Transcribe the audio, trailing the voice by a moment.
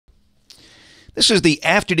This is the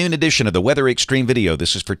afternoon edition of the Weather Xtreme video.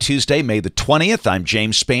 This is for Tuesday, May the 20th. I'm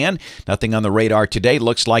James Spann. Nothing on the radar today.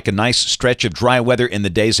 Looks like a nice stretch of dry weather in the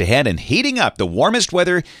days ahead and heating up. The warmest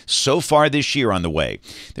weather so far this year on the way.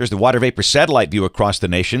 There's the water vapor satellite view across the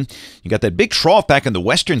nation. You got that big trough back in the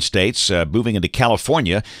western states moving into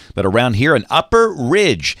California, but around here an upper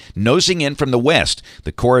ridge nosing in from the west.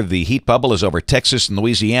 The core of the heat bubble is over Texas and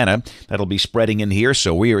Louisiana. That'll be spreading in here,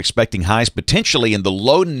 so we are expecting highs potentially in the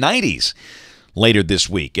low 90s. Later this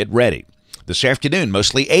week. Get ready. This afternoon,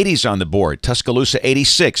 mostly 80s on the board. Tuscaloosa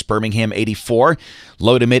 86, Birmingham 84,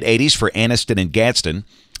 low to mid 80s for Anniston and Gadsden.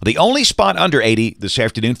 The only spot under 80 this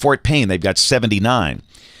afternoon, Fort Payne, they've got 79.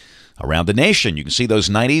 Around the nation, you can see those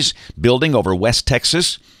 90s building over West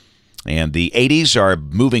Texas. And the 80s are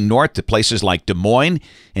moving north to places like Des Moines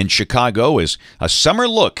and Chicago as a summer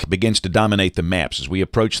look begins to dominate the maps as we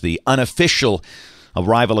approach the unofficial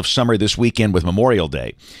arrival of summer this weekend with Memorial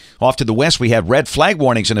Day. Off to the west, we have red flag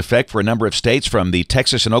warnings in effect for a number of states from the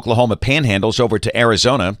Texas and Oklahoma panhandles over to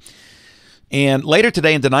Arizona. And later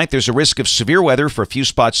today and tonight, there's a risk of severe weather for a few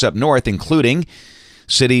spots up north, including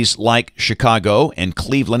cities like Chicago and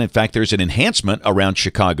Cleveland. In fact, there's an enhancement around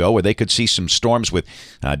Chicago where they could see some storms with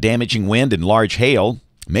damaging wind and large hail,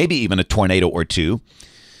 maybe even a tornado or two.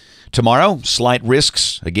 Tomorrow, slight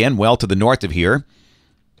risks, again, well to the north of here.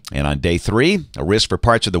 And on day 3, a risk for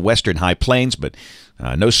parts of the western high plains, but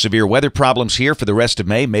no severe weather problems here for the rest of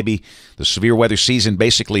May. Maybe the severe weather season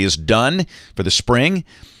basically is done for the spring.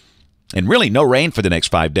 And really no rain for the next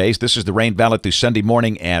 5 days. This is the rain valid through Sunday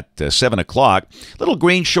morning at 7 o'clock. Little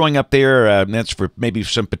green showing up there. That's for maybe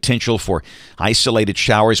some potential for isolated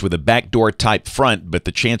showers with a backdoor type front, but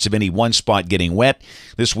the chance of any one spot getting wet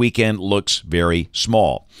this weekend looks very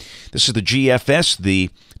small. This is the GFS, the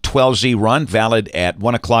 12Z run, valid at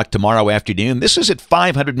 1 o'clock tomorrow afternoon. This is at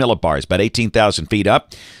 500 millibars, about 18,000 feet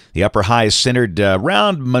up. The upper high is centered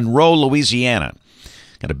around Monroe, Louisiana.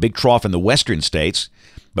 Got a big trough in the western states,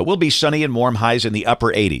 but will be sunny and warm, highs in the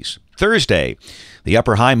upper 80s. Thursday, the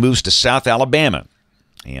upper high moves to South Alabama,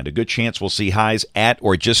 and a good chance we'll see highs at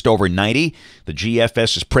or just over 90. The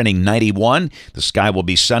GFS is printing 91. The sky will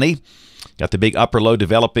be sunny. Got the big upper low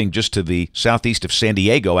developing just to the southeast of San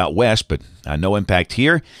Diego out west, but no impact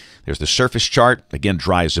here. There's the surface chart. Again,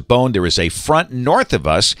 dry as a bone. There is a front north of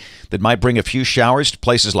us that might bring a few showers to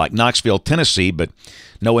places like Knoxville, Tennessee, but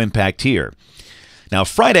no impact here. Now,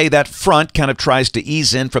 Friday, that front kind of tries to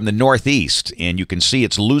ease in from the northeast, and you can see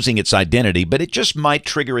it's losing its identity, but it just might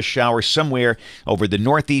trigger a shower somewhere over the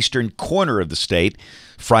northeastern corner of the state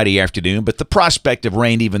Friday afternoon, but the prospect of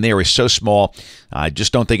rain even there is so small, I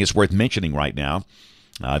just don't think it's worth mentioning right now.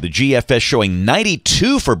 The GFS showing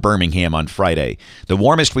 92 for Birmingham on Friday. The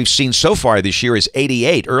warmest we've seen so far this year is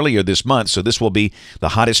 88 earlier this month, so this will be the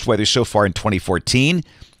hottest weather so far in 2014.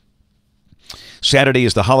 Saturday,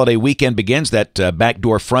 as the holiday weekend begins, that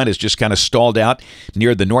backdoor front is just kind of stalled out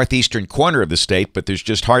near the northeastern corner of the state, but there's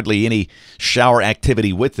just hardly any shower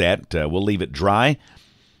activity with that. We'll leave it dry.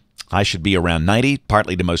 High should be around 90,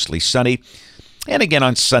 partly to mostly sunny. And again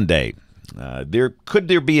on Sunday, could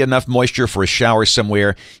there be enough moisture for a shower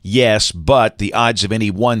somewhere? Yes, but the odds of any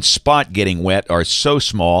one spot getting wet are so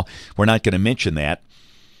small, we're not going to mention that.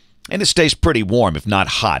 And it stays pretty warm, if not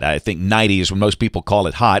hot. I think 90 is when most people call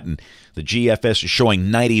it hot, and the GFS is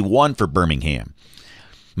showing 91 for Birmingham.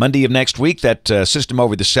 Monday of next week, that system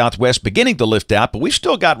over the southwest beginning to lift out, but we've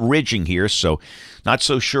still got ridging here, so not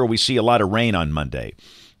so sure we see a lot of rain on Monday.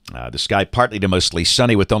 The sky partly to mostly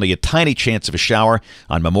sunny with only a tiny chance of a shower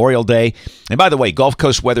on Memorial Day. And by the way, Gulf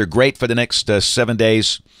Coast weather great for the next 7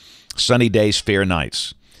 days. Sunny days, fair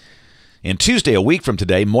nights. And Tuesday, a week from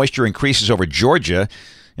today, moisture increases over Georgia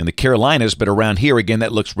and the Carolinas, but around here, again,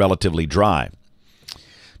 that looks relatively dry.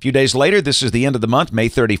 A few days later, this is the end of the month, May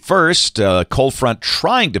 31st. Cold front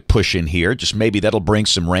trying to push in here. Just maybe that'll bring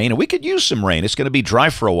some rain, and we could use some rain. It's going to be dry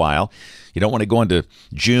for a while. You don't want to go into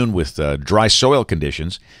June with dry soil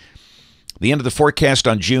conditions. The end of the forecast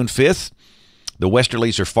on June 5th. The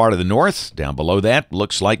westerlies are far to the north. Down below that,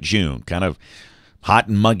 looks like June. Kind of hot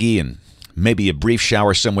and muggy and maybe a brief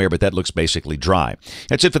shower somewhere, but that looks basically dry.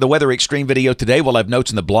 That's it for the Weather Xtreme video today. We'll have notes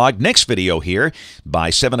in the blog. Next video here by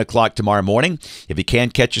 7 o'clock tomorrow morning. If you can,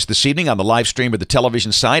 catch us this evening on the live stream of the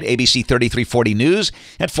television side, ABC 3340 News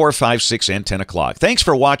at 4, 5, 6, and 10 o'clock. Thanks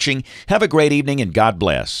for watching. Have a great evening, and God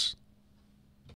bless.